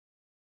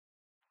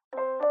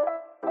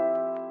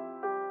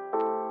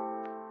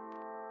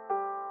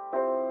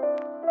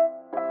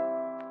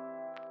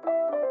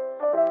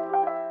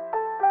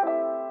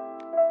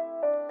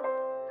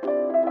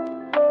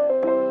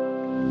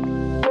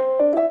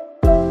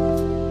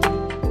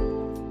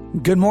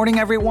Good morning,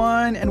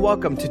 everyone, and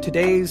welcome to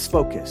today's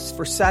Focus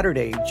for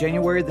Saturday,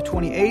 January the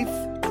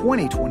 28th,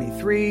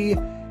 2023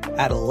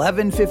 at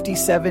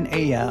 11:57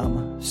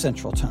 a.m.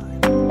 Central Time.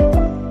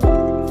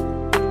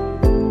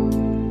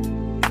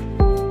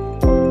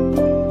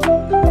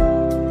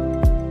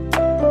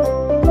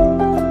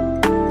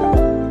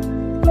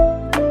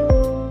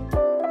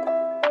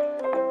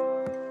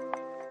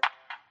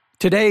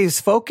 Today's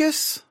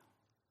focus: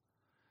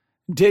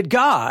 did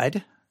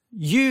God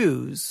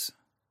use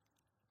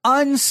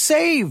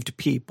unsaved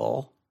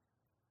people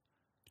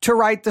to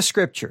write the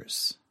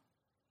scriptures?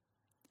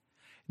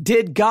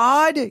 Did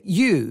God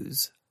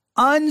use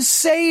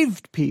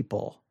unsaved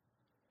people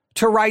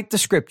to write the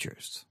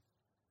scriptures?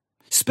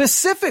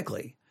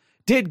 Specifically,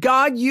 did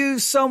God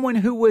use someone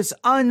who was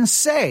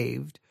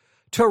unsaved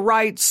to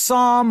write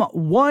Psalm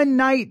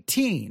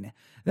 119?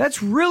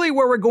 That's really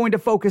where we're going to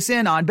focus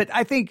in on. But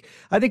I think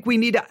we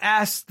need to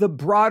ask the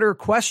broader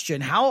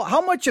question.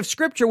 How much of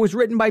scripture was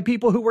written by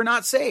people who were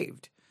not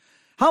saved?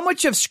 How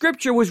much of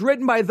scripture was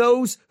written by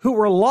those who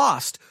were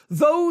lost,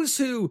 those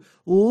who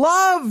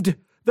loved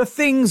the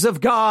things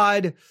of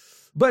God,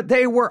 but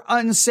they were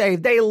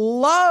unsaved? They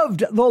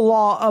loved the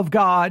law of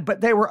God, but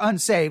they were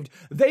unsaved.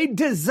 They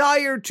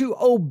desired to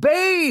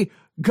obey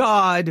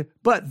God,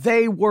 but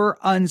they were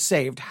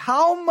unsaved.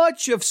 How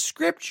much of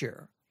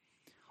scripture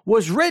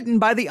was written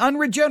by the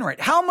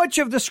unregenerate? How much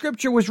of the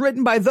scripture was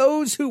written by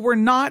those who were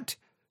not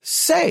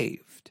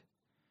saved?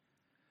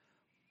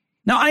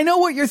 Now, I know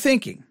what you're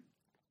thinking.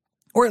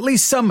 Or at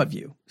least some of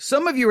you.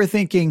 Some of you are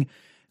thinking,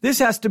 this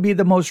has to be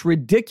the most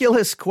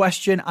ridiculous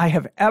question I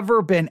have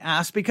ever been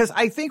asked, because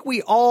I think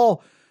we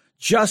all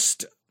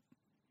just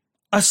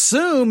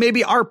assume,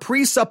 maybe our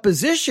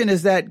presupposition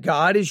is that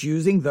God is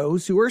using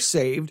those who are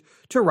saved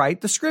to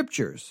write the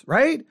scriptures,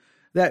 right?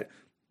 That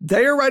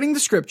they are writing the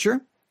scripture.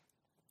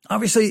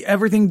 Obviously,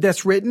 everything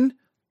that's written,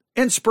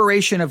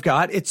 inspiration of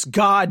God. It's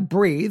God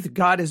breathed.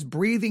 God is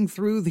breathing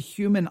through the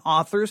human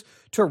authors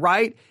to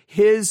write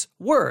his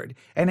word.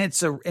 And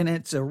in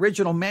its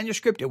original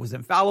manuscript, it was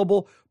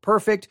infallible,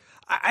 perfect.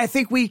 I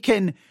think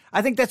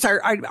that's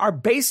our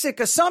basic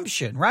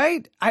assumption,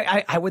 right?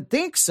 I would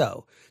think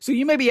so. So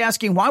you may be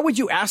asking, why would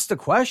you ask the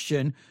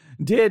question,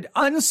 did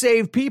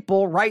unsaved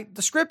people write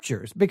the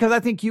scriptures? Because I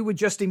think you would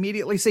just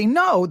immediately say,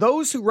 no,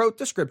 those who wrote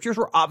the scriptures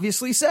were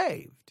obviously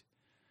saved.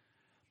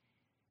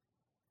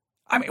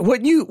 I mean,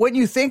 wouldn't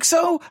you think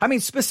so? I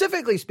mean,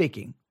 specifically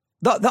speaking,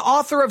 the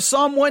author of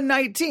Psalm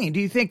 119, do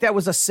you think that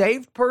was a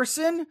saved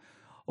person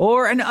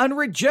or an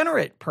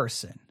unregenerate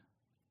person?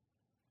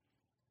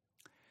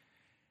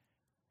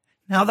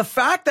 Now, the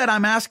fact that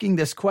I'm asking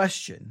this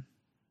question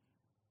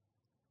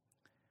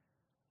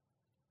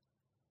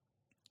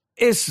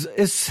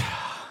is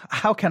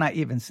how can I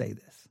even say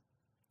this?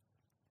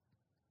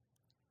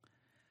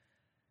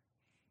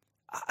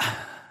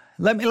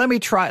 Let me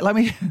try.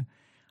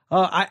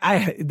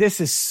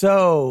 This is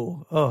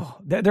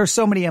there's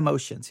so many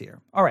emotions here.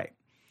 All right.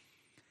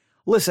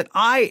 Listen,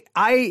 I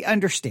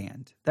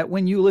understand that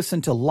when you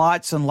listen to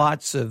lots and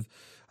lots of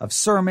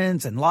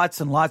sermons and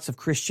lots of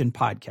Christian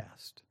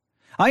podcasts,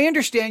 I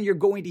understand you're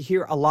going to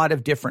hear a lot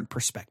of different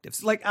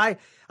perspectives. Like I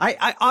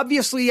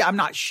obviously I'm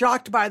not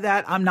shocked by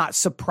that. I'm not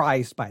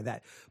surprised by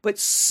that. But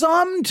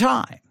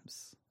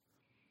sometimes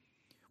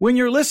when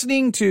you're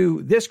listening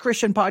to this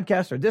Christian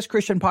podcast or this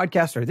Christian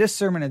podcast or this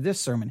sermon or this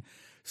sermon,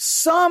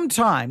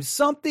 sometimes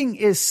something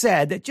is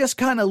said that just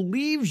kind of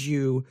leaves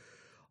you,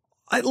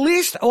 at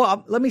least,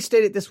 let me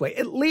state it this way.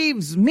 It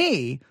leaves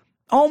me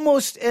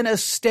almost in a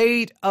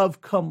state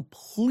of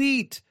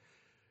complete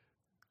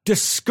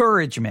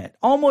discouragement,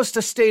 almost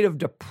a state of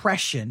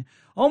depression.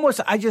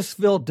 I just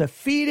feel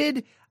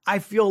defeated. I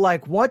feel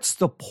like, what's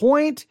the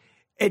point?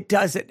 It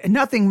doesn't,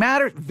 nothing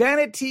matters.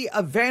 Vanity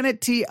of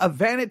vanity of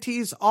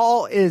vanities.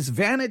 All is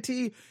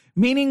vanity.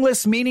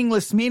 Meaningless.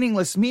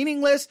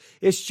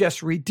 It's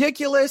just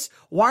ridiculous.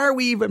 Why are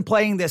we even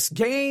playing this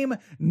game?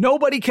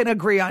 Nobody can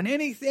agree on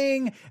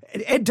anything.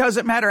 It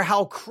doesn't matter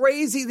how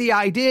crazy the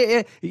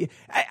idea is.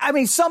 I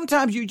mean,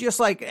 sometimes you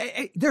just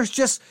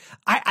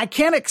I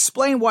can't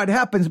explain what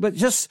happens, but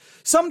just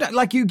sometimes,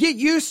 like, you get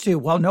used to,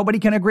 well, nobody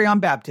can agree on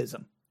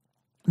baptism.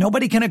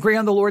 Nobody can agree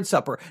on the Lord's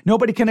Supper.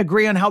 Nobody can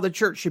agree on how the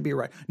church should be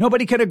run.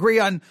 Nobody can agree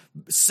on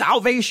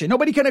salvation.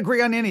 Nobody can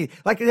agree on any,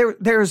 like,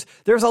 there's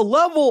a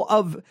level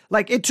of,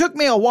 like, it took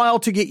me a while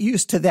to get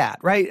used to that,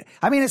 right?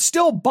 I mean, it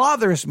still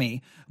bothers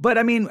me, but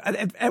I mean,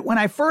 when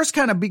I first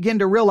kind of begin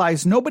to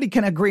realize nobody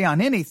can agree on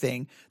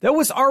anything, that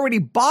was already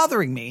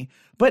bothering me.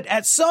 But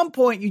at some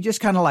point you just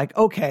kind of like,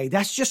 okay,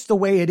 that's just the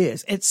way it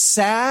is. It's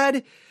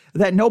sad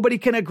that nobody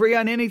can agree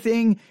on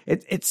anything.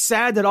 It's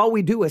sad that all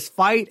we do is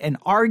fight and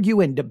argue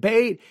and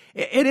debate.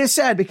 It is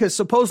sad because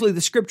supposedly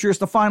the scripture is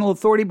the final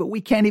authority, but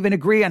we can't even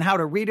agree on how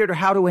to read it or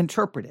how to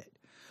interpret it.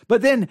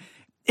 But then,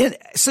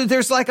 so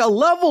there's like a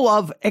level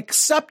of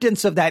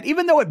acceptance of that.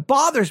 Even though it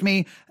bothers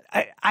me,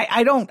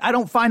 I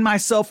don't find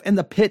myself in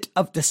the pit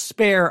of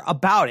despair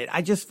about it.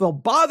 I just feel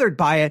bothered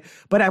by it,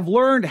 but I've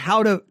learned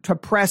how to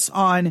press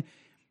on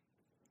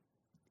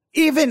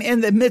even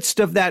in the midst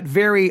of that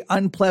very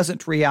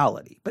unpleasant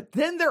reality. But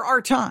then there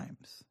are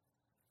times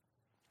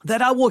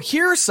that I will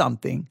hear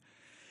something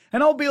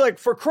and I'll be like,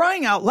 for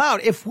crying out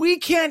loud, if we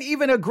can't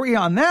even agree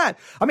on that,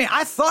 I mean,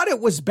 I thought it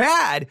was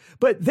bad,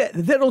 but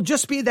that'll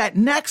just be that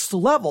next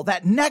level,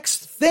 that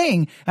next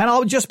thing. And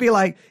I'll just be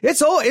like,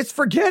 it's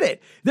forget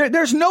it.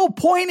 There's no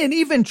point in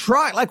even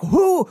try. Like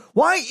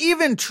why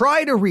even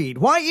try to read?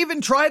 Why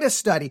even try to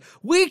study?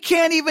 We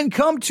can't even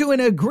come to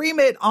an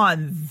agreement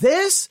on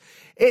this.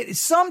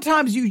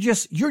 Sometimes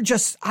you're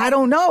just, I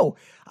don't know.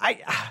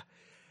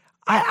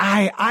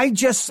 I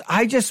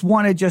just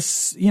want to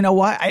just, you know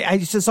what?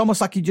 It's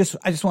almost like I just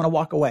want to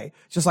walk away.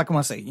 Just like I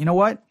want to say, you know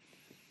what?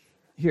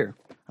 Here,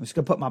 I'm just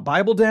going to put my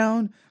Bible down.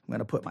 I'm going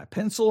to put my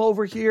pencil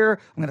over here.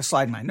 I'm going to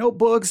slide my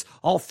notebooks,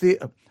 all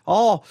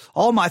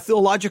my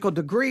theological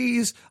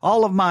degrees,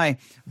 all of my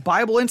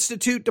Bible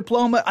Institute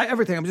diploma,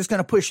 everything. I'm just going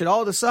to push it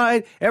all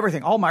aside,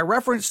 everything, all my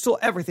reference tool,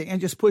 everything,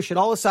 and just push it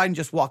all aside and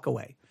just walk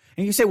away.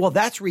 And you say, well,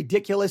 that's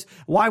ridiculous.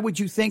 Why would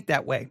you think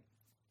that way?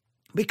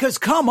 Because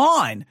come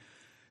on.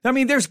 I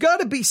mean, there's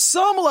got to be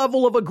some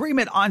level of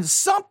agreement on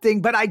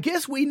something, but I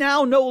guess we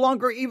now no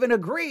longer even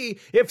agree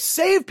if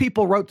saved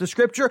people wrote the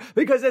scripture,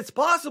 because it's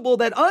possible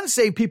that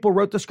unsaved people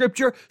wrote the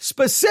scripture.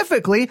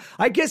 Specifically,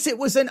 I guess it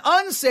was an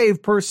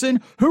unsaved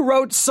person who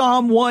wrote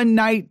Psalm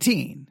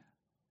 119.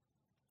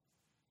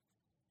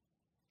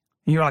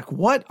 And you're like,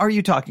 what are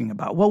you talking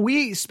about? Well,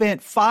 we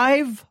spent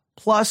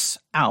 5+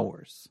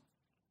 hours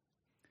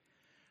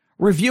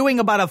reviewing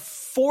about a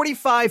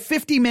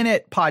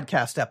 50-minute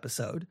podcast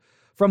episode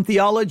from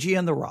Theology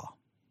in the Raw.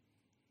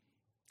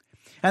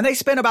 And they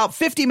spent about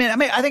 50 minutes. I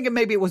mean, I think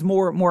maybe it was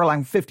more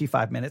like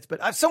 55 minutes,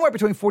 but somewhere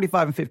between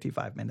 45 and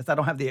 55 minutes. I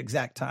don't have the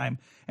exact time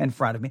in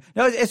front of me.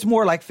 No, it's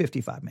more like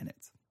 55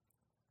 minutes.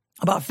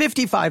 About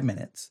 55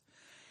 minutes.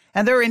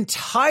 And their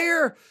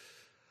entire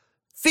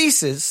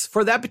thesis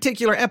for that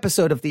particular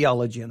episode of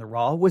Theology in the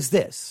Raw was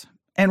this.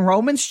 In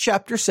Romans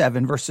chapter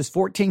 7, verses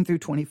 14 through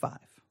 25,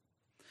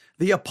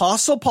 the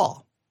Apostle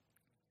Paul,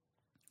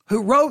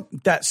 who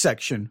wrote that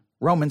section,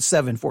 Romans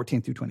 7,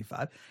 14 through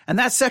 25. And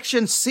that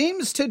section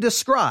seems to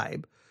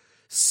describe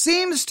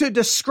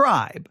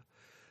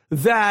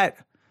that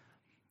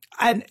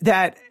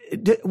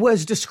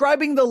was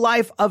describing the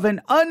life of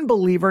an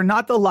unbeliever,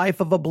 not the life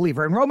of a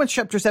believer. In Romans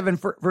chapter 7,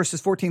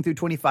 verses 14 through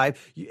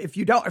 25, if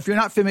you're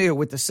not familiar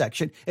with this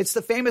section, it's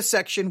the famous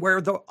section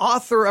where the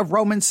author of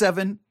Romans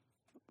 7,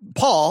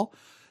 Paul,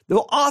 the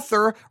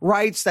author,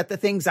 writes that the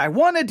things I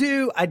want to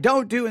do, I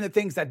don't do, and the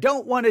things I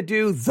don't want to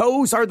do,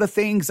 those are the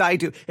things I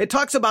do. It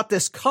talks about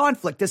this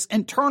conflict, this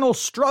internal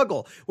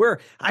struggle where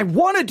I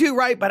want to do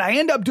right, but I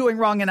end up doing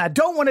wrong, and I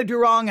don't want to do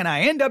wrong, and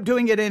I end up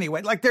doing it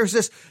anyway. Like there's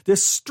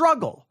this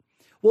struggle.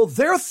 Well,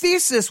 their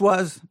thesis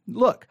was,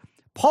 look,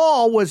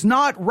 Paul was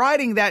not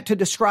writing that to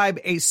describe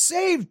a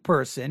saved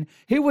person.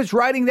 He was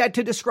writing that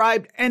to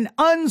describe an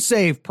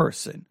unsaved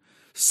person.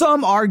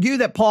 Some argue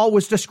that Paul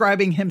was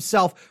describing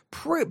himself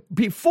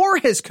before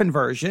his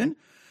conversion.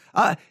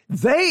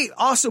 They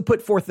also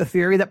put forth the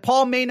theory that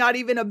Paul may not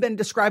even have been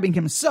describing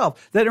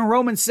himself, that in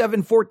Romans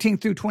 7, 14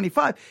 through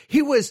 25,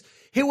 he was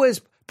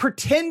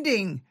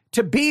pretending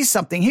to be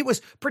something. He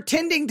was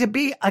pretending to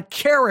be a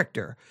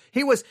character.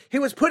 He was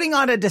putting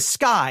on a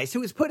disguise. He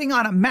was putting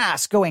on a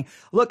mask going,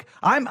 look,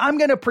 I'm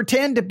going to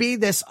pretend to be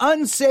this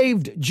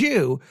unsaved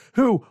Jew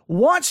who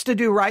wants to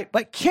do right,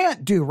 but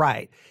can't do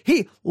right.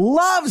 He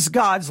loves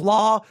God's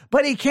law,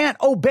 but he can't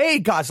obey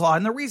God's law.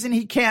 And the reason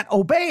he can't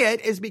obey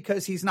it is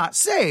because he's not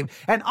saved.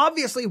 And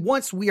obviously,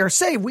 once we are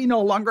saved, we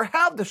no longer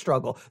have the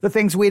struggle. The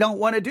things we don't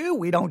want to do,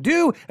 we don't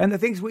do. And the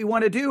things we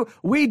want to do,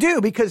 we do,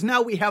 because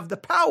now we have the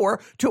power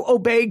to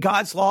obey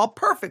God's law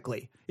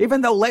perfectly. Even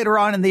though later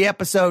on in the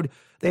episode,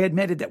 they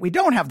admitted that we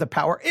don't have the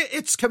power.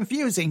 It's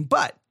confusing,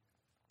 but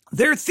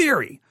their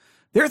theory,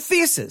 their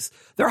thesis,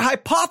 their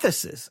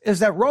hypothesis is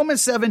that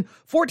Romans 7,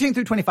 14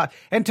 through 25.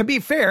 And to be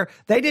fair,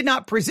 they did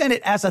not present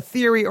it as a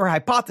theory or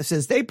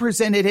hypothesis. They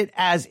presented it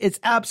as its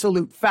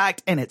absolute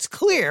fact, and it's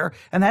clear.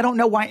 And I don't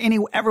know why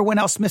everyone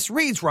else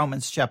misreads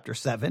Romans chapter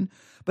 7.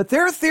 But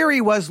their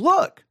theory was,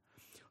 look,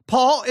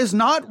 Paul is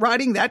not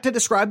writing that to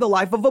describe the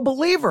life of a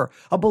believer.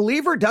 A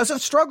believer doesn't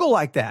struggle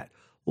like that.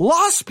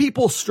 Lost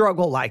people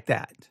struggle like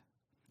that.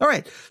 All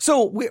right.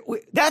 So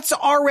that's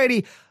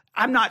already,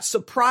 I'm not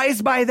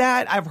surprised by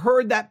that. I've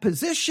heard that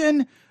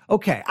position.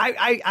 Okay.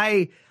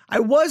 I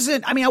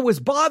was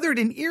bothered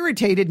and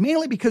irritated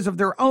mainly because of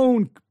their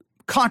own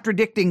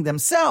contradicting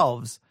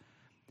themselves.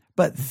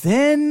 But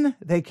then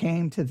they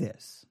came to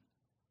this.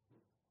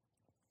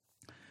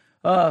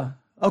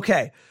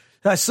 Okay.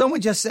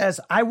 Someone just says,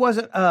 I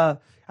wasn't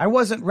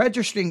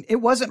registering. It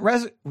wasn't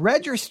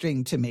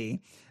registering to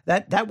me.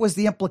 That was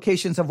the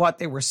implications of what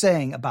they were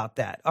saying about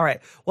that. All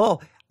right.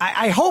 Well,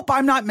 I hope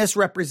I'm not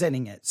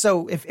misrepresenting it.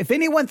 So if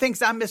anyone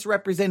thinks I'm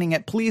misrepresenting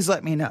it, please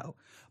let me know.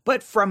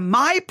 But from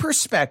my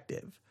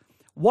perspective,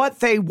 what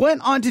they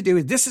went on to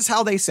do, this is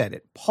how they said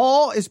it.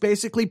 Paul is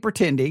basically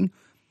pretending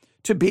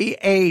to be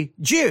a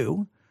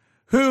Jew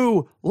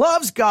who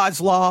loves God's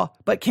law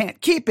but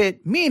can't keep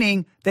it,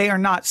 meaning they are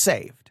not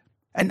saved.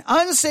 An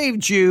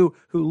unsaved Jew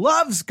who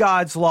loves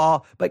God's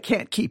law but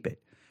can't keep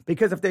it.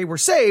 Because if they were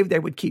saved, they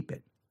would keep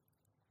it.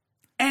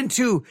 And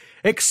to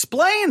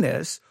explain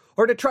this,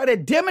 or to try to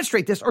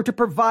demonstrate this, or to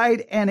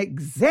provide an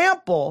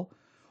example,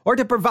 of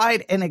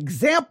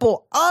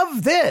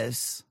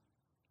this,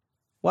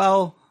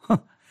 well,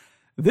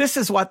 this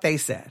is what they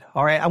said.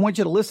 All right, I want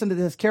you to listen to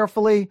this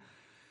carefully.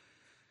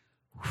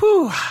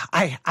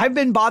 I've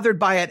been bothered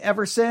by it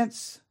ever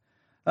since.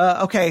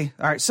 Okay,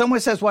 all right, someone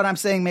says what I'm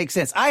saying makes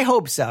sense. I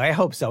hope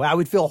so. I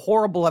would feel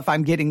horrible if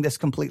I'm getting this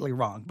completely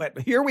wrong. But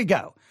here we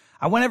go.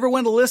 I want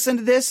everyone to listen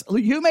to this.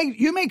 You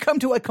may come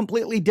to a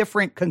completely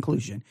different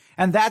conclusion,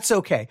 and that's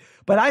okay.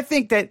 But I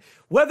think that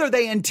whether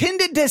they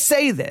intended to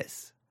say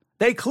this,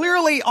 they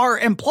clearly are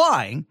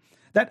implying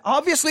that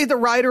obviously the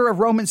writer of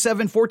Romans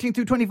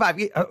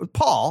 7:14-25,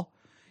 Paul,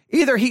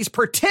 either he's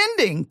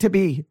pretending to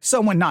be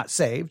someone not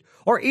saved,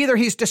 or either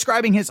he's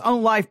describing his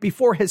own life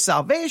before his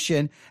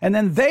salvation, and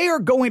then they are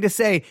going to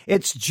say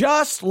it's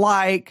just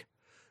like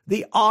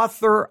the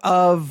author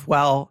of,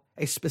 well,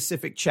 a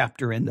specific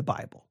chapter in the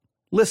Bible.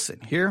 Listen,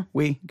 here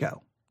we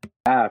go.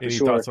 For Any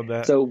sure. thoughts on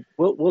that? So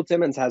Will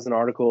Timmons has an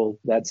article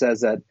that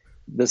says that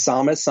the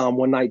psalmist, Psalm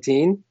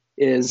 119,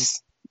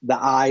 is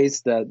the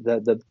eyes,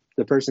 the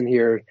person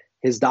here,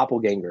 his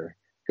doppelganger.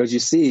 Because you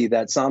see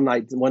that Psalm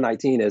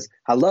 119 is,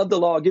 I love the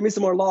law. Give me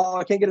some more law.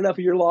 I can't get enough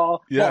of your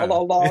law. Yeah.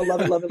 Law.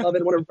 Love it. I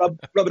want to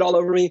rub it all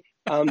over me.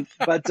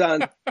 But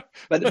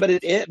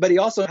he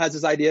also has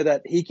this idea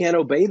that he can't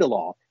obey the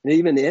law. And it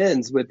even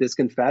ends with this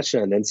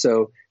confession. And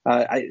so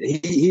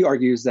he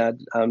argues that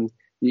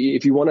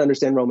if you want to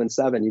understand Romans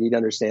 7, you need to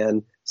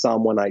understand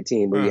Psalm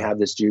 119, where you have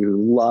this Jew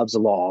who loves the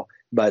law.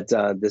 But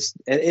this,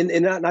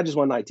 and not just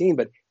 119,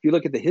 but if you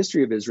look at the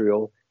history of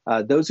Israel,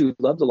 those who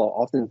love the law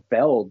often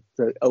failed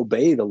to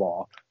obey the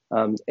law.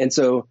 And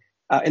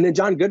then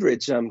John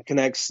Goodrich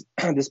connects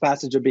this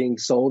passage of being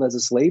sold as a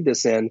slave to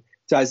sin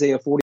to Isaiah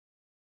 40.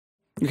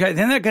 Okay,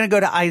 then they're going to go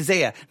to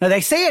Isaiah. Now,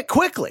 they say it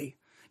quickly.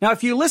 Now,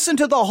 if you listen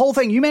to the whole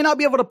thing, you may not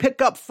be able to pick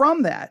up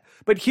from that.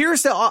 But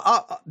here's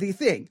the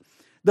thing.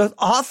 The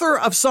author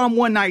of Psalm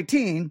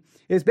 119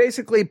 is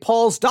basically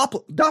Paul's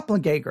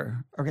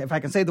doppelganger. Okay, if I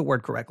can say the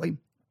word correctly.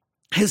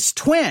 His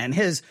twin,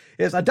 is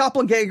a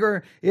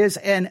doppelganger, is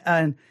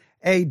a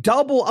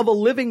double of a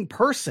living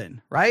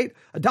person, right?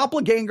 A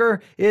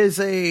doppelganger is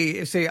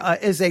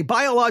a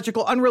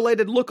biological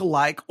unrelated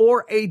lookalike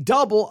or a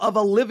double of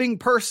a living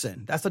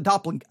person. That's a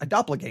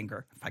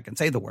doppelganger, if I can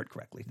say the word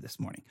correctly this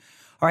morning.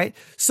 All right.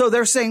 So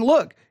they're saying,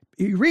 look,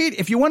 you read,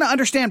 if you want to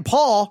understand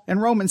Paul in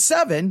Romans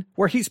 7,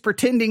 where he's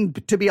pretending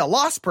to be a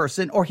lost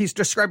person, or he's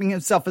describing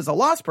himself as a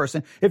lost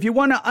person, if you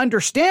want to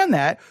understand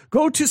that,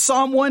 go to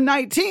Psalm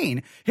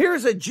 119.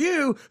 Here's a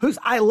Jew who's,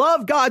 I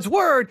love God's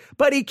word,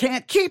 but he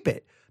can't keep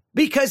it.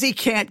 Because he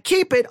can't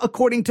keep it,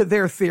 according to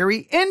their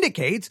theory,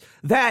 indicates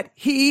that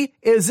he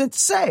isn't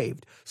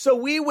saved. So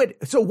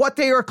what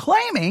they are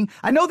claiming,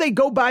 I know they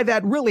go by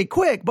that really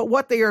quick, but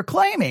what they are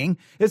claiming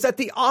is that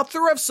the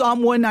author of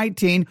Psalm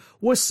 119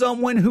 was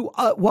someone who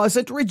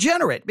wasn't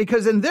regenerate,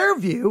 because in their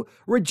view,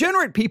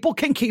 regenerate people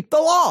can keep the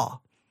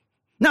law.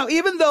 Now,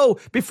 even though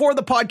before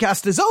the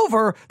podcast is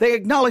over, they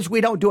acknowledge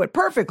we don't do it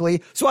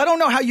perfectly. So I don't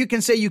know how you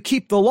can say you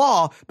keep the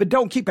law, but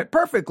don't keep it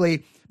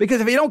perfectly.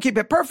 Because if you don't keep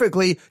it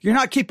perfectly, you're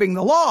not keeping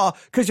the law.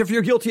 Because if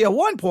you're guilty of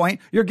one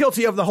point, you're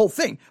guilty of the whole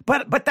thing.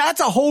 But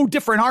that's a whole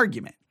different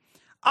argument.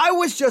 I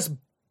was just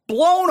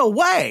blown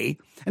away.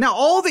 And now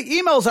all the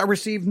emails I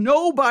received,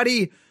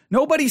 nobody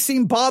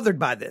seemed bothered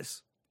by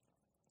this.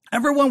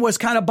 Everyone was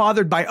kind of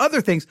bothered by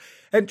other things.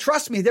 And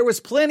trust me, there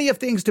was plenty of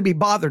things to be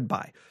bothered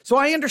by. So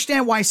I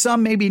understand why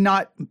some maybe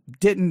it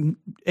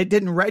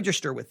didn't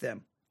register with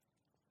them.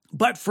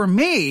 But for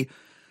me,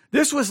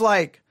 this was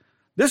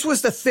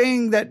the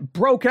thing that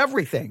broke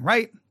everything,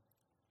 right?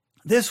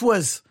 I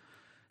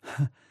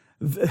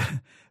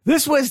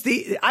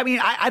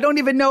don't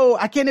even know.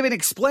 I can't even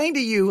explain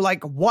to you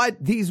like what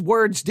these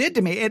words did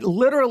to me. It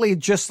literally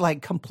just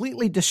like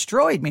completely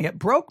destroyed me. It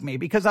broke me,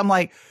 because I'm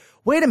like,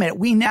 wait a minute.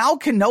 We now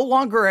can no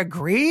longer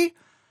agree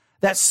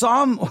that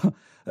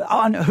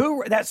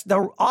that's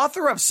the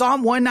author of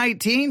Psalm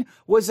 119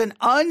 was an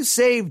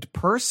unsaved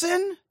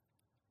person.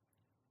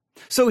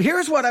 So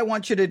here's what I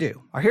want you to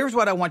do, or here's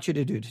what I want you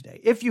to do today.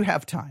 If you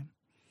have time,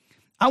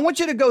 I want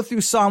you to go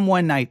through Psalm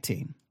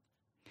 119.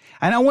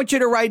 And I want you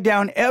to write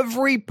down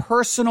every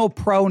personal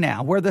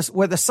pronoun where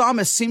the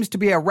psalmist seems to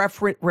be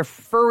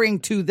referring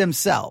to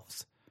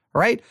themselves,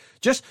 right?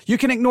 You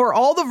can ignore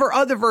all the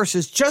other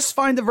verses. Just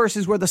find the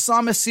verses where the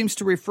psalmist seems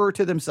to refer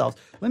to themselves.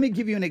 Let me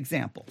give you an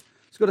example.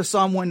 Let's go to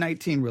Psalm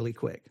 119 really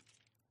quick.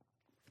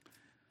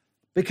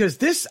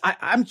 Because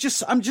I'm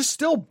just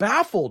still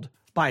baffled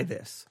by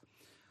this.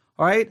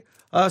 All right.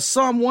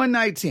 Psalm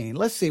 119.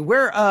 Let's see.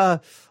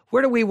 Where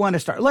do we want to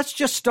start? Let's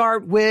just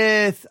start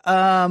with,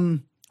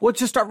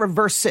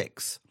 verse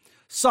 6.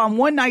 Psalm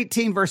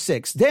 119, verse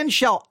 6. Then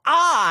shall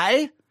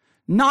I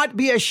not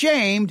be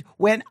ashamed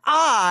when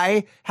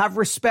I have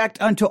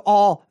respect unto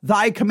all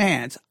thy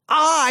commands.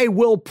 I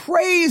will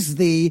praise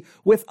thee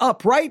with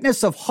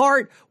uprightness of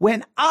heart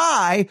when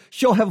I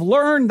shall have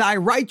learned thy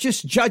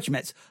righteous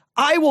judgments.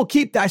 I will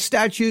keep thy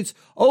statutes.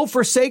 Oh,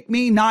 forsake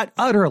me not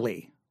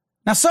utterly.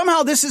 Now,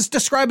 somehow this is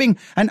describing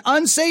an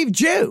unsaved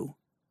Jew.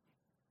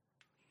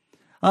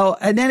 Oh,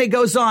 and then it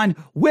goes on,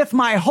 with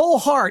my whole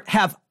heart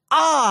have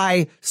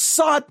I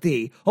sought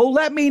thee. Oh,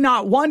 let me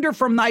not wander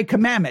from thy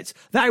commandments.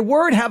 Thy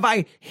word have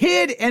I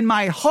hid in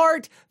my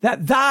heart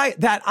that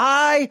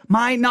I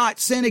might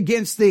not sin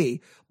against thee.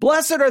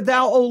 Blessed art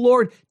thou, O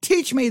Lord.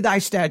 Teach me thy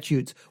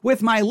statutes.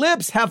 With my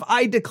lips have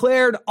I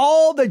declared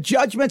all the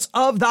judgments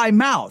of thy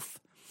mouth.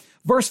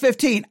 Verse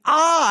 15,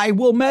 I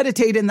will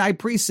meditate in thy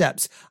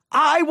precepts.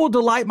 I will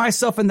delight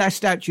myself in thy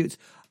statutes.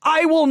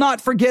 I will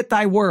not forget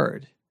thy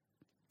word.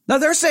 Now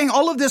they're saying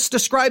all of this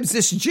describes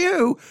this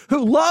Jew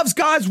who loves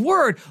God's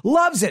word,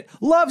 loves it.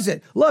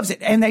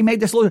 And they made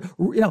this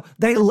little,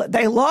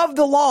 they love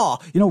the law,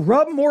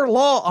 rub more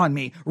law on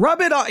me,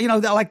 rub it on,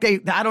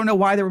 I don't know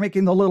why they were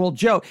making the little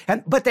joke,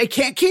 but they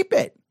can't keep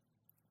it.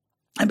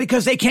 And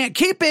because they can't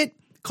keep it,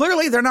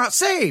 clearly they're not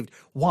saved.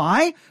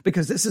 Why?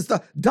 Because this is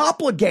the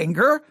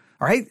doppelganger,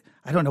 all right?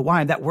 I don't know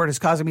why that word is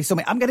causing me so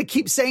many. I'm going to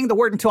keep saying the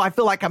word until I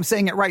feel like I'm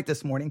saying it right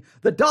this morning.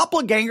 The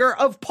doppelganger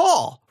of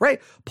Paul,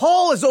 right?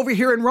 Paul is over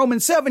here in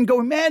Romans 7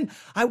 going, man,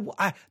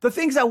 the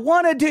things I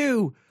want to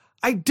do,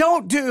 I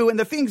don't do. And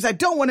the things I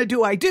don't want to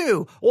do, I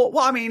do. Well,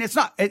 I mean,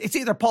 it's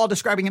either Paul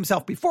describing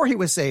himself before he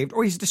was saved,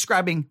 or he's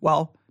describing,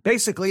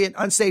 basically an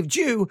unsaved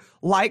Jew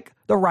like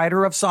the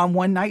writer of Psalm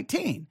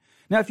 119.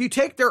 Now, if you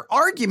take their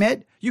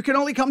argument, you can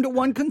only come to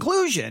one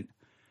conclusion.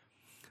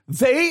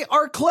 They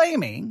are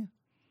claiming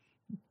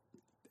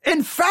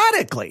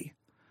emphatically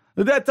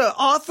that the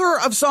author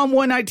of Psalm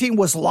 119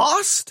 was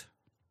lost,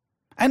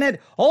 and that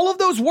all of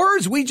those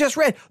words we just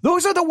read,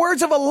 those are the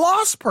words of a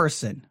lost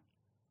person.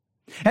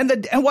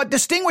 And what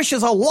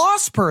distinguishes a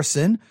lost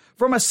person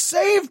from a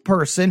saved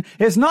person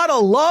is not a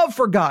love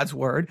for God's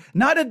word,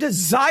 not a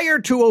desire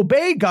to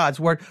obey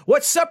God's word.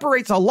 What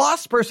separates a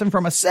lost person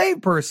from a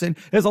saved person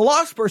is a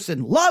lost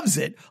person loves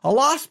it, a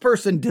lost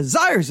person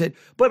desires it,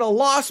 but a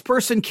lost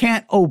person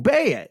can't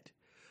obey it.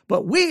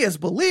 But we as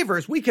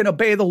believers, we can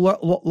obey the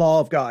law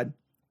of God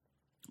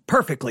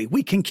perfectly.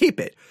 We can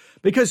keep it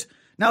because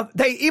now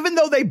even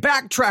though they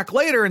backtrack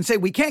later and say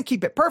we can't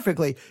keep it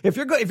perfectly, if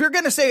you're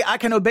going to say I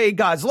can obey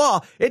God's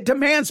law, it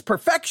demands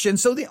perfection.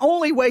 So the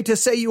only way to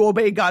say you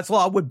obey God's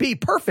law would be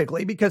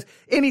perfectly, because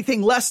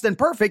anything less than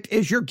perfect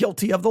is you're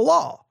guilty of the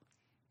law.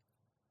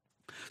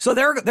 So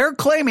they're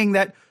claiming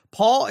that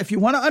Paul, if you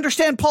want to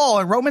understand Paul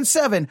in Romans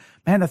 7,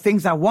 man, the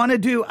things I want to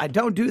do, I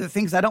don't do. The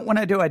things I don't want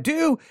to do, I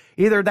do.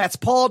 Either that's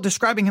Paul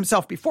describing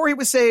himself before he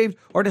was saved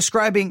or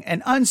describing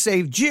an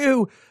unsaved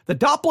Jew. The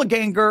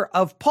doppelganger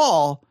of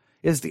Paul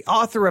is the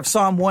author of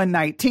Psalm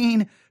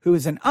 119, who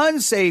is an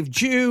unsaved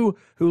Jew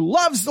who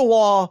loves the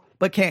law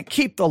but can't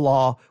keep the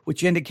law,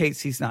 which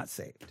indicates he's not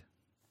saved.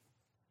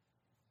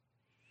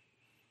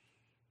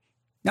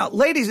 Now,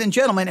 ladies and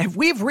gentlemen, have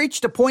we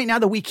reached a point now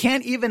that we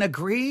can't even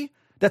agree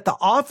that the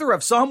author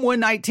of Psalm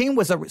 119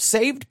 was a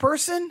saved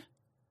person?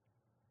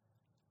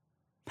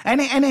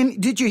 And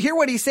did you hear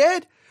what he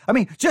said? I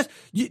mean,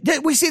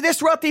 we see this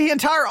throughout the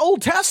entire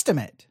Old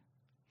Testament.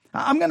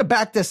 I'm going to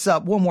back this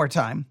up one more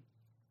time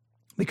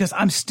because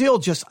I still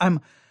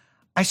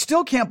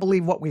can't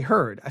believe what we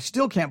heard.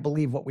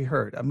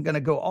 I'm going to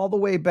go all the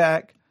way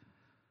back.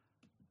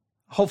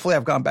 Hopefully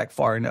I've gone back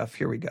far enough.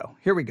 Here we go.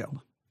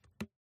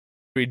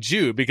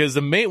 Jew, because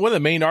one of the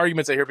main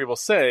arguments I hear people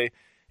say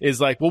is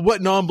like, well,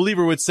 what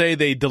non-believer would say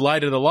they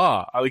delighted the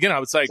law? Again, I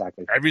would say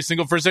exactly. Every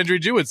single first century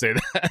Jew would say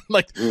that.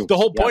 The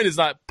whole point is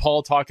not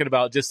Paul talking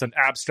about just an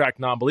abstract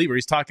non-believer.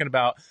 He's talking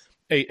about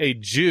a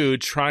Jew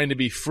trying to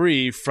be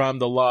free from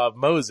the law of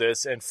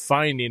Moses and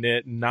finding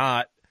it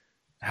not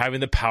having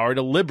the power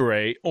to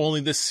liberate. Only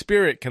the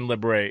Spirit can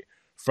liberate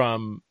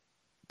from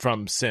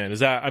sin. Is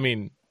that,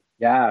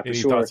 yeah, any for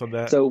sure. thoughts on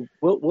that? So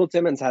Will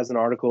Timmons has an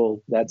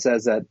article that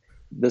says that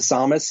the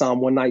psalmist, Psalm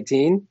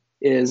 119,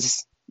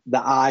 is the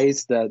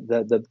eyes,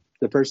 the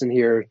person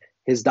here,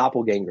 his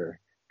doppelganger.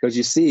 Because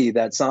you see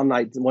that Psalm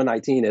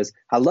 119 is,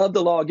 I love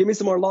the law. Give me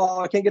some more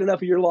law. I can't get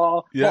enough of your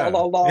law. Yeah.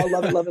 Law.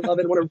 Love it. I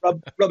want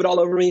to rub it all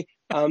over me.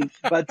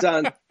 But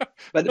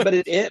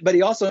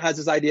he also has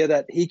this idea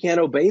that he can't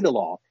obey the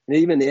law. And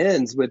it even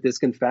ends with this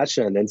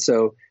confession. And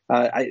so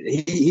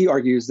he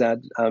argues that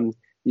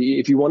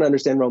if you want to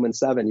understand Romans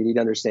 7, you need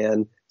to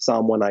understand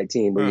Psalm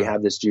 119, where you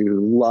have this Jew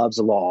who loves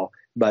the law.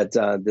 But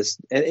not just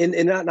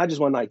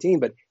 119,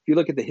 but if you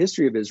look at the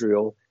history of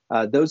Israel,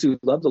 those who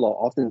loved the law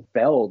often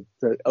failed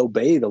to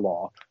obey the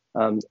law.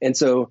 And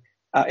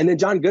then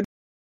John Goodman.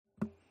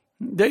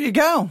 There you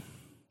go.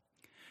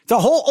 The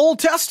whole Old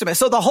Testament.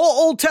 So the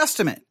whole Old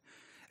Testament,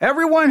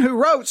 everyone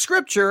who wrote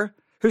scripture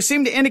who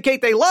seemed to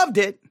indicate they loved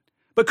it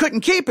but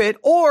couldn't keep it,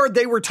 or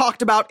they were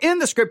talked about in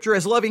the scripture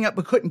as loving it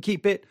but couldn't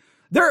keep it,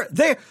 they're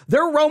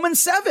Romans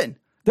 7.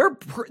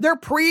 They're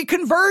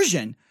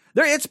pre-conversion.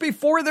 It's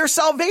before their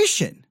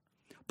salvation.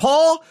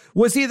 Paul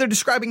was either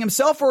describing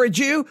himself or a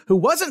Jew who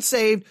wasn't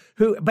saved,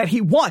 but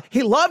he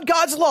loved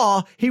God's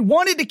law. He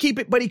wanted to keep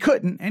it, but he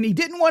couldn't. And he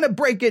didn't want to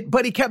break it,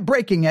 but he kept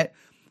breaking it.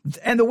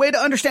 And the way to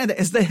understand that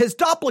is that his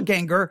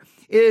doppelganger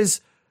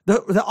is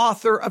the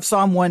author of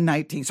Psalm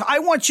 119. So I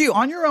want you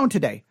on your own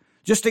today.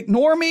 Just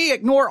ignore me,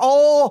 ignore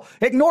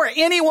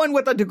anyone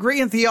with a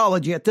degree in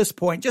theology at this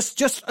point.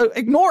 Just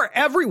ignore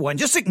everyone.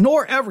 Just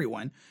ignore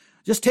everyone.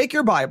 Just take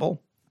your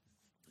Bible,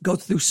 go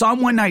through Psalm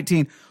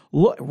 119,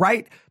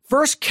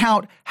 first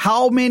count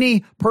how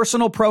many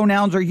personal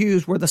pronouns are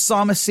used where the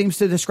psalmist seems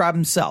to describe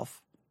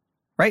himself,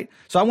 right?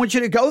 So I want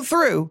you to go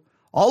through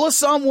all of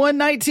Psalm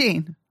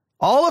 119,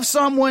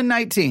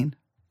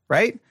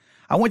 right?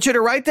 I want you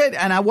to write that,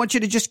 and I want you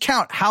to just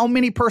count how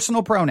many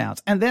personal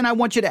pronouns. And then I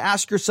want you to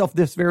ask yourself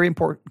this very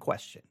important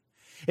question.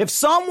 If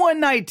Psalm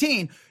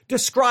 119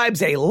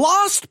 describes a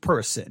lost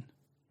person,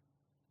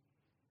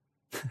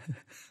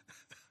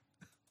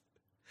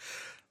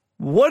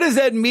 what does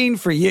that mean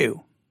for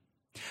you?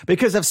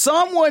 Because if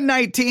Psalm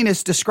 119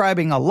 is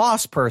describing a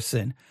lost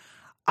person,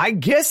 I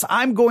guess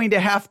I'm going to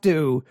have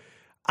to,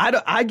 I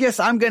don't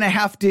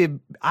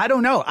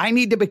know. I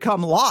need to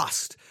become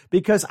lost.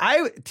 Because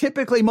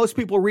most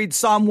people read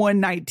Psalm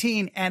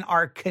 119 and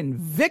are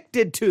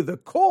convicted to the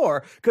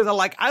core because they're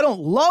like, I don't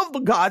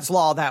love God's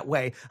law that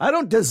way. I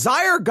don't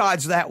desire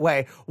God's that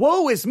way.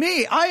 Woe is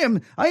me. I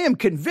am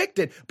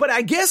convicted. But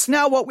I guess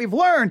now what we've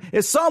learned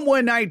is Psalm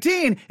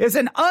 119 is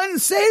an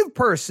unsaved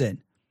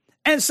person.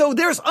 And so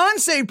there's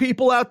unsaved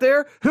people out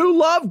there who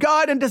love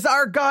God and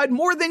desire God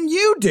more than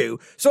you do.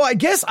 So I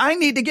guess I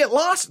need to get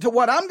lost to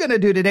what I'm going to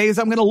do today is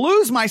I'm going to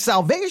lose my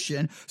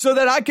salvation so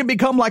that I can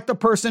become like the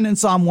person in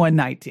Psalm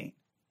 119.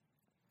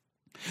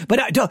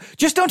 But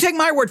just don't take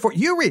my word for it.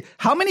 You read,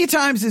 how many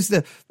times is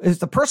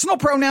the personal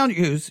pronoun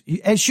used?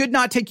 It should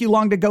not take you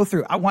long to go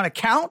through. I want to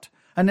count,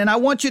 and then I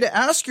want you to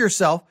ask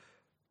yourself,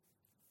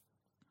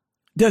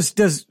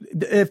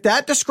 if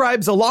that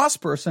describes a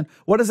lost person,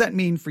 what does that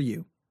mean for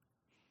you?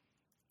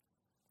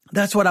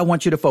 That's what I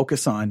want you to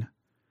focus on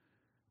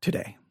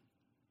today.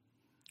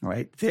 All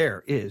right,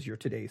 there is your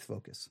today's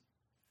focus.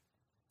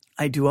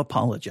 I do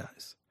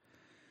apologize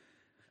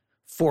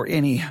for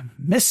any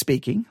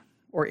misspeaking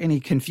or any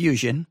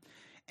confusion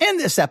in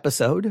this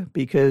episode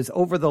because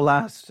over the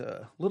last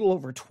little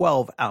over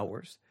 12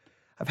 hours,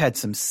 I've had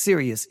some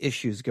serious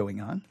issues going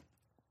on.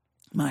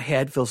 My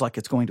head feels like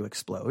it's going to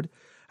explode.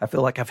 I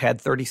feel like I've had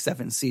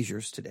 37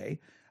 seizures today.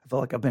 I feel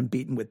like I've been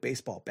beaten with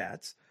baseball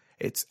bats.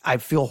 I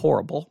feel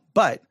horrible,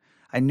 but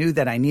I knew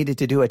that I needed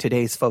to do a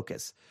today's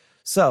focus.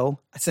 So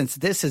since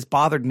this has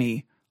bothered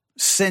me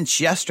since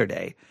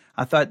yesterday,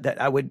 I thought that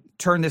I would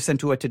turn this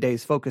into a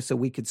today's focus so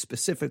we could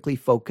specifically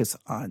focus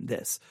on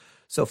this.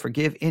 So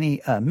forgive any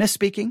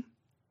misspeaking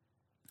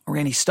or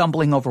any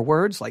stumbling over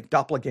words like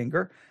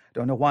doppelganger. I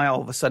don't know why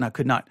all of a sudden I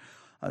could not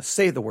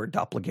say the word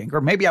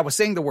doppelganger. Maybe I was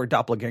saying the word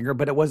doppelganger,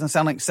 but it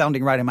wasn't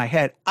sounding right in my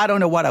head. I don't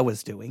know what I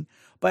was doing,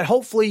 but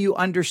hopefully you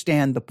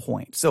understand the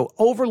point. So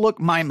overlook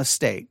my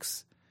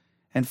mistakes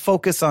and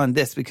focus on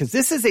this because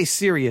this is a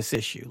serious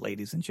issue,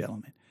 ladies and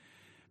gentlemen.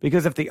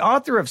 Because if the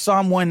author of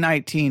Psalm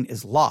 119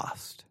 is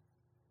lost,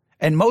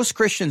 and most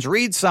Christians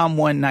read Psalm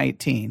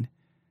 119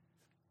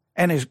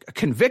 and is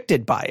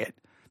convicted by it,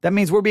 that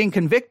means we're being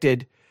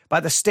convicted by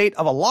the state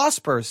of a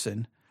lost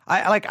person.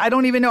 I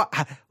don't even know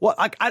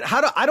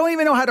I don't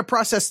even know how to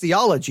process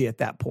theology at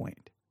that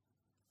point.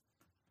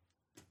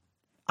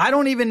 I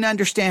don't even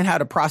understand how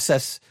to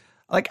process.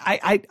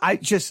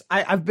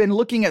 I've been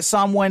looking at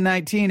Psalm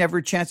 119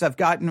 every chance I've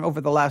gotten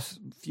over the last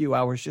few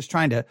hours, just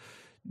trying to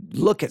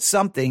look at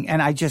something.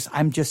 And I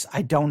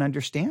don't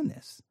understand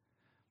this.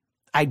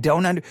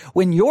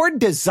 When your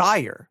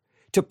desire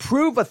to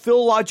prove a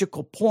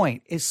theological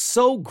point is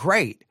so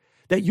great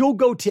that you'll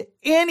go to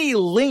any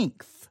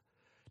length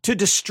to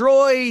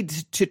destroy,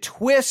 to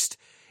twist,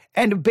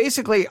 and to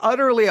basically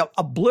utterly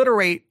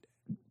obliterate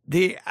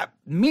the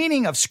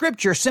meaning of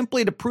Scripture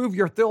simply to prove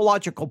your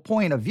theological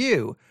point of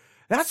view,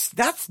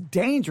 that's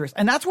dangerous.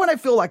 And that's what I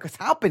feel like is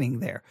happening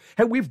there.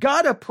 And we've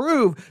got to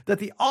prove that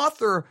the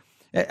author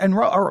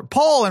or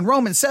Paul in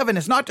Romans 7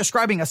 is not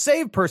describing a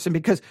saved person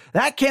because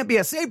that can't be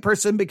a saved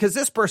person because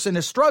this person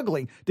is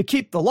struggling to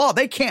keep the law.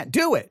 They can't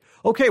do it.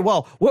 Okay,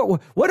 well,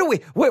 what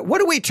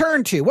do we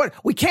turn to?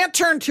 We can't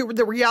turn to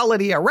the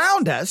reality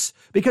around us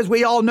because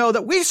we all know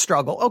that we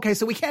struggle. Okay,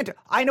 so we can't.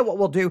 I know what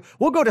we'll do.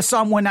 We'll go to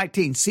Psalm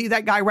 119. See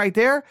that guy right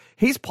there?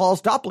 He's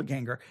Paul's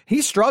doppelganger.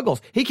 He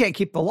struggles. He can't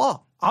keep the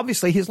law.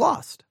 Obviously, he's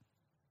lost.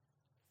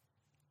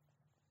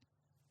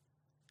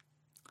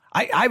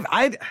 I've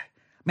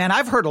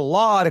heard a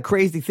lot of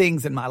crazy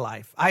things in my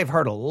life. I've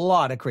heard a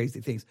lot of crazy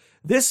things.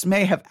 This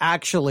may have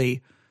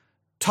actually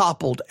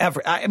toppled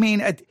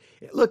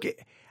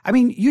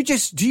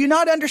do you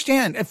not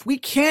understand? If we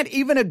can't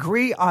even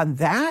agree on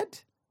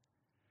that,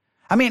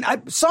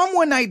 Psalm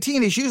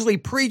 119 is usually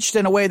preached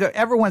in a way that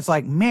everyone's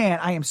like, man,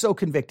 I am so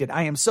convicted.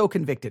 I am so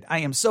convicted. I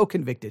am so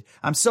convicted.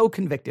 I'm so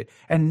convicted.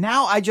 And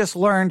now I just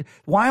learned,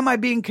 why am I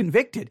being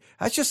convicted?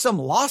 That's just some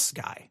lost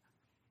guy.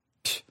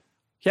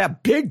 Yeah,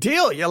 big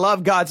deal. You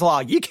love God's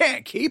law. You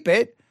can't keep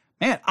it.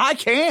 Man, I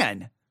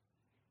can.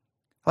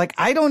 Like,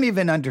 I don't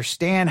even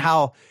understand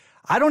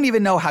I don't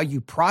even know how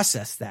you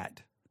process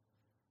that.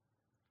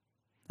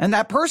 And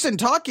that person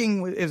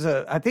talking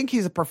I think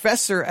he's a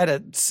professor at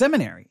a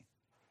seminary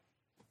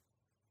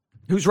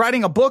who's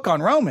writing a book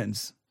on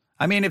Romans.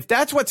 I mean, if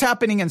that's what's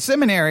happening in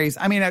seminaries,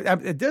 I mean,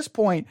 at this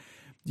point,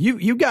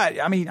 you got,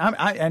 I mean,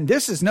 and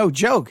this is no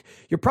joke.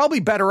 You're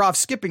probably better off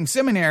skipping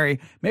seminary,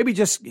 maybe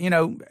just,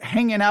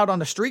 hanging out on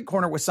the street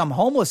corner with some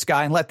homeless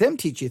guy and let them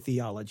teach you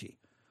theology.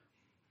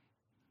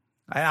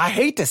 I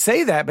hate to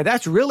say that, but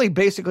that's really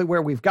basically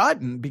where we've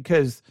gotten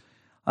because,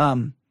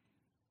 yeah,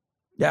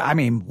 I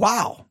mean,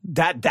 wow,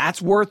 that's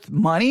worth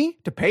money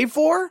to pay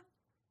for?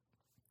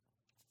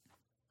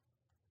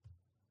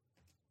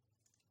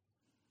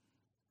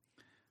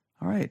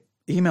 All right.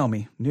 Email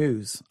me,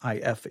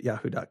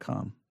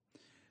 newsif@yahoo.com.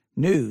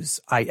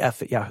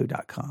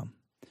 Newsif@yahoo.com.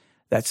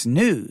 That's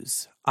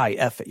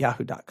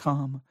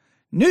newsif@yahoo.com.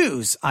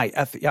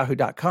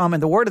 Newsif@yahoo.com.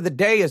 And the word of the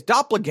day is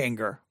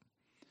doppelganger.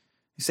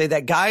 You say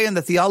that guy in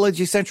the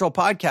Theology Central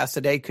podcast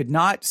today could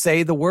not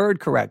say the word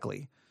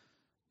correctly.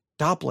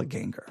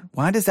 Doppelganger.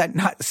 Why does that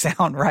not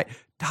sound right?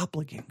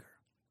 Doppelganger.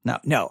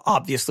 No,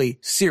 obviously,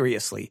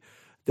 seriously,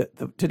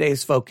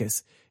 today's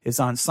focus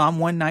is on Psalm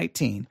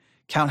 119.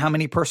 Count how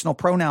many personal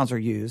pronouns are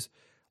used.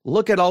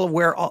 Look at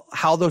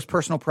how those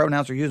personal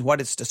pronouns are used, what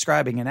it's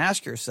describing, and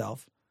ask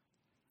yourself,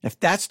 if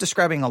that's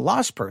describing a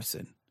lost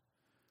person,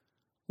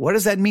 what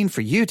does that mean for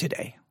you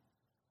today?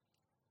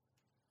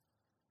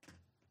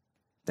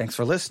 Thanks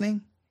for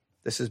listening.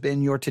 This has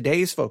been your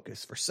Today's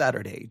Focus for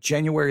Saturday,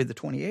 January the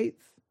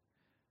 28th,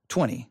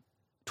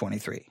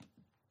 2023.